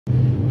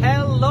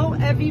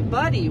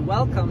everybody,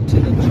 welcome to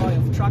the Joy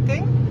of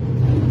Trucking.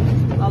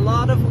 A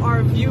lot of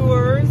our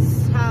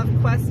viewers have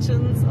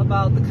questions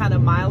about the kind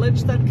of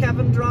mileage that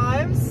Kevin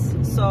drives,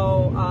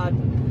 so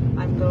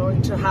I'm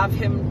going to have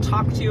him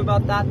talk to you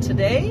about that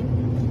today.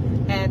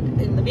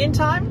 And in the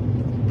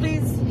meantime,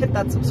 please hit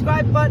that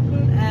subscribe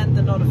button and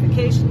the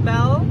notification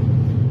bell.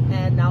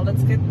 And now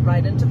let's get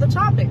right into the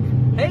topic.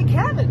 Hey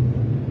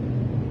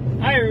Kevin!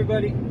 Hi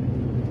everybody!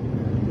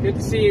 Good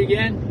to see you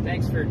again.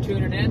 Thanks for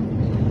tuning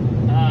in.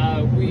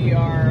 We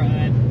are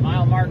at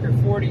mile marker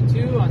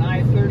 42 on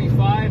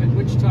I-35 in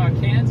Wichita,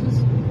 Kansas.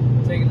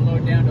 Taking a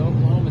load down to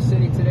Oklahoma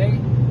City today.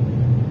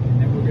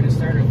 And then we're going to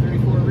start our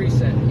 34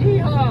 reset.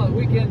 Yeehaw! The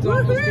weekend's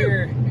almost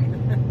here.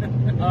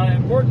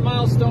 Important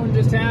milestone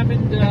just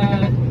happened.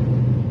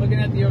 Looking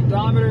at the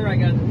odometer, I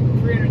got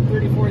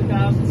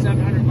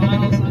 334,700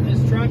 miles on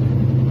this truck.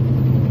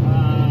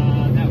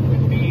 That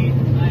would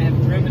mean I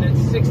have driven it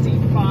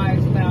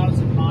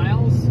 65,000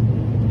 miles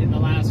in the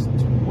last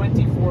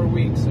 24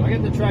 weeks. So I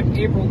got the truck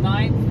April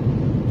 9th,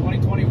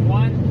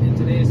 2021, and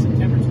today is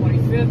September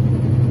 25th.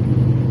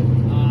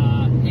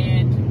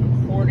 And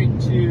according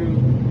to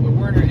the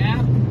Werner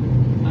app,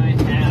 I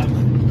have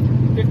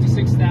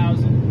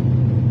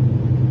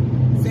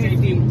 56,000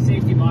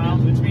 safety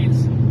miles, which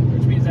means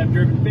I've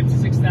driven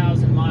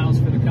 56,000 miles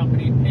for the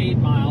company, paid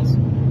miles.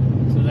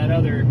 So that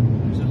there's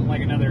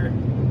like another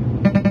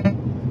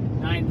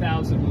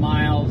 9,000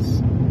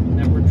 miles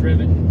that were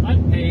driven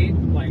unpaid,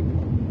 like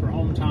for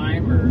home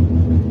time or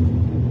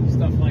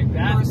stuff like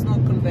that. Personal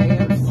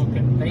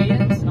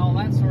conveyance. And all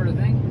that sort of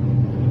thing.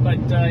 But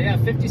yeah,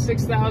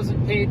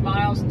 56,000 paid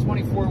miles in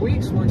 24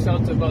 weeks works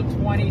out to about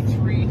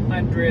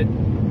 2,300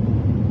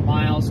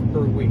 miles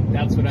per week.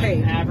 That's what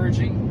I'm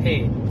averaging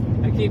paid.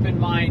 Now keep in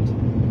mind,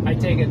 I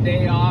take a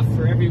day off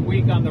for every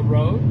week on the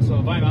road. So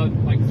if I'm out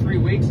like 3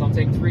 weeks, I'll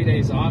take 3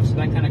 days off. So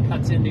that kind of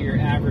cuts into your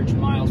average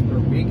miles per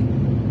week.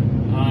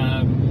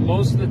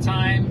 Most of the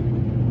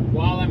time,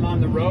 while I'm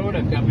on the road,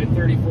 I've got my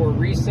 34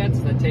 resets.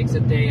 That takes a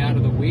day out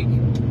of the week.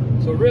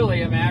 So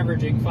really, I'm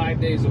averaging 5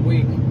 days a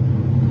week,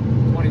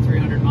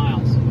 2,300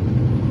 miles.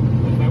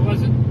 But if I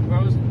wasn't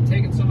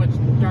taking so much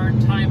darn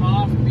time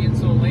off and being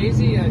so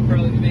lazy, I'd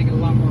probably be making a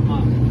lot more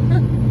miles.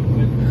 But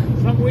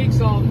some weeks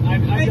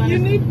You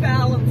need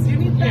balance. You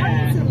need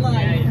balance in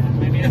life. Yeah.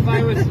 I mean, if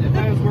I was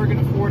working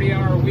a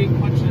 40-hour week,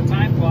 punching a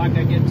time clock,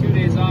 I'd get 2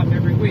 days off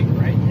every week,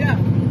 right? Yeah.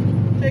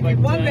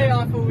 Taking 1 day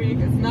off a week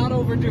is not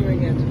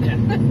overdoing it. Yeah.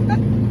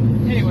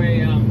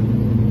 Anyway,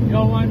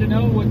 y'all wanted to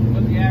know what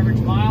the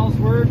average miles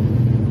were,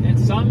 and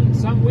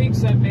some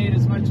weeks I've made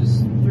as much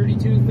as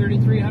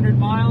 3,300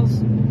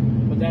 miles,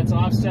 but that's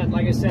offset,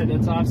 like I said,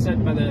 that's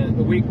offset by the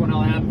week when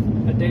I'll have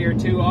a day or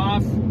two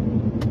off,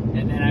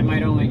 and then I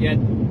might only get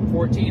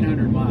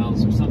 1,400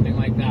 miles or something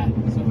like that.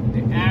 So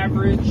the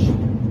average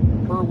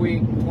per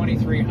week,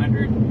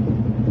 2,300,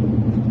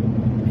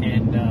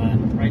 and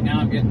right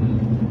now I'm getting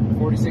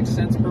 46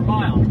 cents per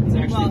mile. It's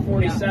actually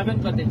 47,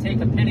 but they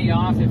take a penny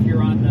off if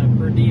you're on the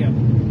per diem.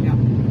 Yeah.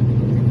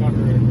 To cover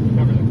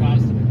the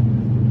cost of it.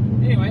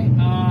 Anyway,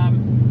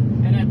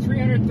 and at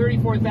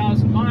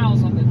 334,000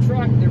 miles on the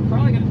truck, they're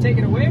probably going to take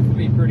it away from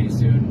me pretty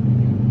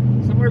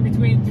soon. Somewhere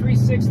between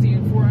 360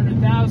 and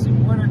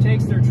 400,000. Werner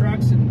takes their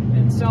trucks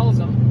and sells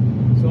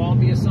them, so I'll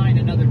be assigned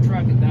another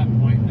truck at that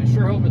point. I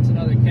sure hope it's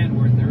another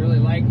Kenworth. I really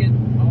like it.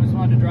 I always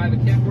wanted to drive a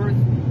Kenworth.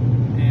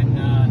 And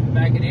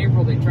back in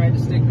April, they tried to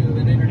stick me with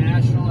an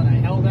International, and I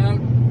held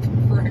out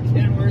for a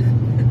Kenworth,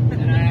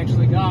 and I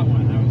actually got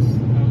one. I was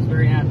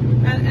very happy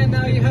with that. And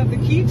now you have the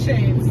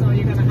keychain, so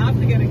you're going to have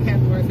to get a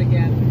Kenworth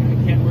again. A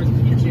Kenworth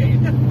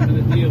keychain from one of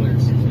the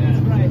dealers. Yeah.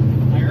 That's right.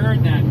 I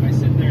earned that by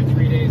sitting there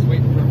 3 days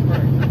waiting for a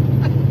part.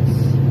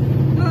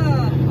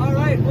 All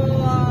right.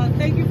 Well,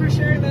 thank you for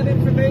sharing that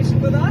information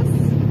with us.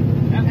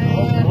 Yeah,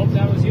 I hope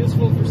that was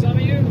useful for some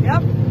of you.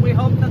 Yep. We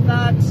hope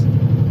that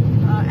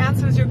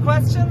answers your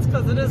questions,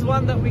 because it is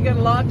one that we get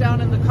a lot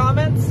down in the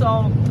comments.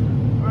 So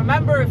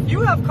remember, if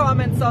you have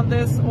comments on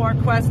this or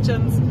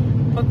questions,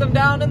 put them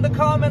down in the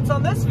comments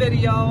on this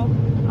video.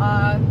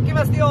 Give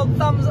us the old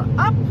thumbs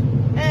up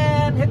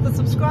and hit the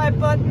subscribe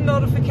button,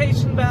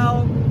 notification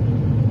bell,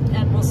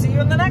 and we'll see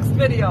you in the next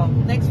video.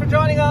 Thanks for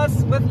joining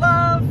us. With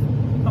love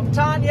from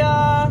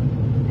Tanya.